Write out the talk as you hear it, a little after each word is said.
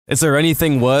Is there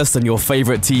anything worse than your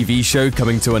favorite TV show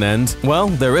coming to an end? Well,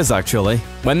 there is actually.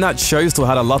 When that show still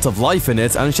had a lot of life in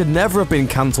it and should never have been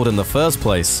cancelled in the first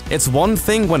place. It's one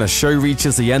thing when a show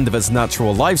reaches the end of its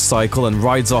natural life cycle and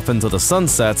rides off into the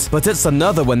sunset, but it's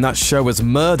another when that show is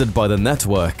murdered by the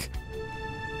network.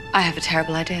 I have a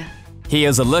terrible idea.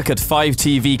 Here's a look at 5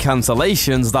 TV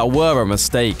cancellations that were a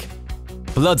mistake.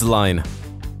 Bloodline.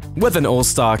 With an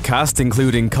all-star cast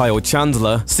including Kyle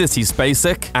Chandler, Sissy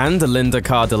Spacek, and Linda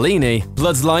Cardellini,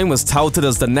 Bloodline was touted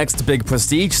as the next big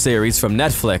prestige series from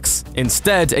Netflix.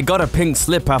 Instead, it got a pink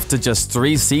slip after just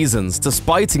 3 seasons,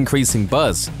 despite increasing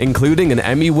buzz, including an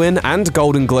Emmy win and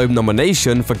Golden Globe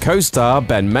nomination for co-star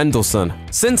Ben Mendelsohn.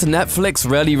 Since Netflix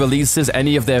rarely releases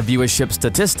any of their viewership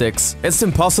statistics, it's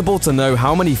impossible to know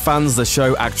how many fans the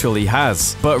show actually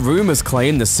has. But rumors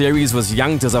claim the series was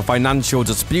yanked as a financial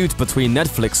dispute between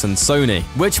Netflix and Sony,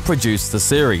 which produced the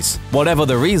series. Whatever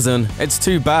the reason, it's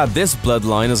too bad this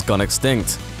Bloodline has gone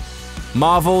extinct.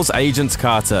 Marvel's Agent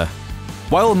Carter.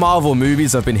 While Marvel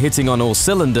movies have been hitting on all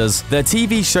cylinders, their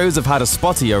TV shows have had a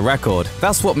spottier record.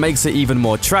 That's what makes it even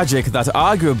more tragic that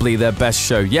arguably their best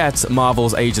show yet,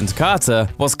 Marvel's Agent Carter,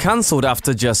 was cancelled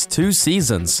after just 2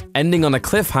 seasons, ending on a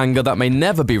cliffhanger that may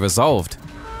never be resolved.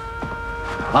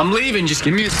 I'm leaving, just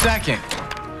give me a second.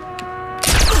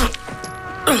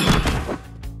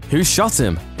 Who shot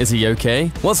him? Is he okay?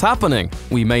 What's happening?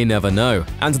 We may never know.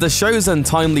 And the show's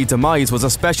untimely demise was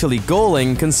especially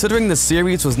galling considering the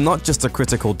series was not just a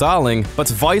critical darling, but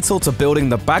vital to building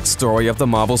the backstory of the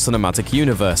Marvel Cinematic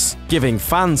Universe, giving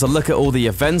fans a look at all the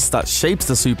events that shaped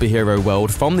the superhero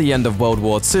world from the end of World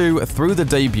War II through the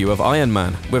debut of Iron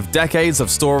Man. With decades of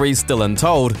stories still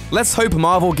untold, let's hope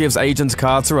Marvel gives Agent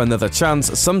Carter another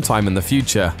chance sometime in the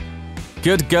future.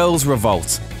 Good Girls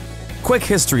Revolt. Quick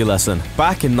history lesson.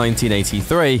 Back in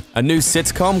 1983, a new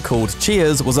sitcom called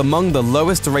Cheers was among the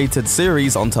lowest rated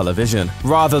series on television.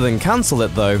 Rather than cancel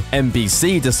it though,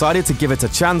 NBC decided to give it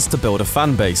a chance to build a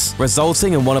fan base,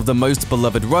 resulting in one of the most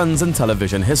beloved runs in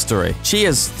television history.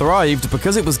 Cheers thrived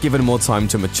because it was given more time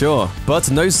to mature,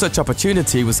 but no such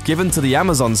opportunity was given to the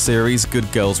Amazon series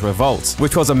Good Girls Revolt,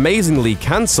 which was amazingly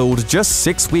cancelled just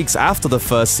 6 weeks after the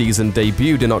first season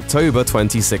debuted in October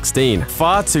 2016.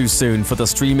 Far too soon for the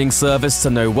streaming service to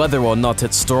know whether or not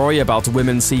its story about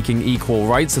women seeking equal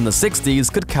rights in the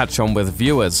 60s could catch on with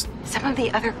viewers. Some of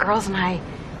the other girls and I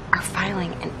are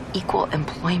filing an equal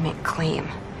employment claim.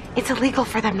 It's illegal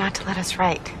for them not to let us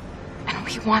write, and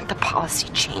we want the policy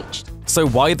changed. So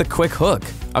why the quick hook?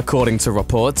 According to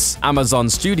reports, Amazon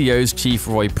Studios chief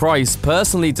Roy Price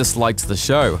personally disliked the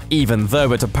show, even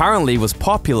though it apparently was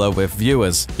popular with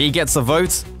viewers. He gets a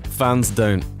vote, fans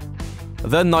don't.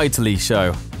 The Nightly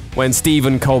Show. When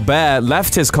Stephen Colbert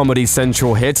left his Comedy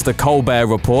Central hit The Colbert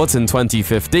Report in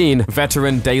 2015,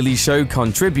 veteran Daily Show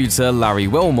contributor Larry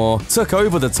Wilmore took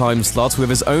over the time slot with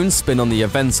his own spin on the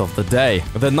events of the day,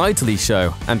 The Nightly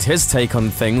Show, and his take on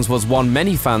things was one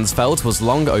many fans felt was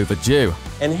long overdue.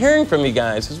 And hearing from you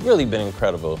guys has really been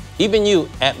incredible. Even you,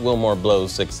 at Wilmore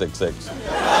Blows 666.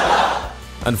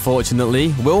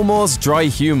 Unfortunately, Wilmore's dry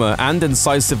humor and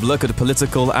incisive look at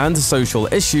political and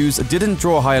social issues didn't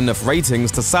draw high enough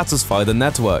ratings to satisfy the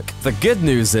network. The good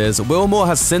news is, Wilmore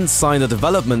has since signed a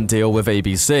development deal with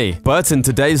ABC, but in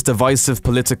today's divisive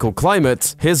political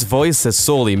climate, his voice is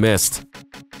sorely missed.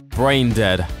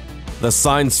 BrainDead. The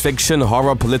science fiction,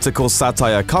 horror, political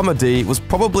satire comedy was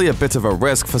probably a bit of a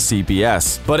risk for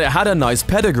CBS, but it had a nice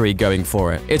pedigree going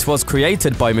for it. It was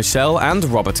created by Michelle and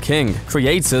Robert King,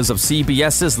 creators of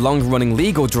CBS's long-running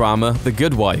legal drama, The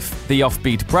Good Wife. The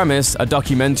offbeat premise, a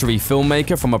documentary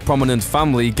filmmaker from a prominent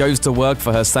family goes to work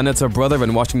for her senator brother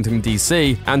in Washington,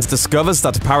 D.C., and discovers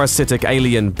that parasitic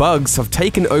alien bugs have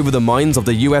taken over the minds of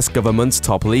the US government's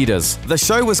top leaders. The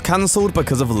show was cancelled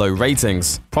because of low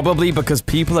ratings, probably because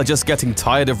people are just getting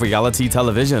tired of reality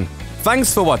television.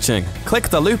 Thanks for watching. Click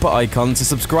the looper icon to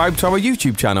subscribe to our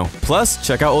YouTube channel. Plus,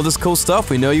 check out all this cool stuff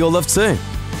we know you'll love too.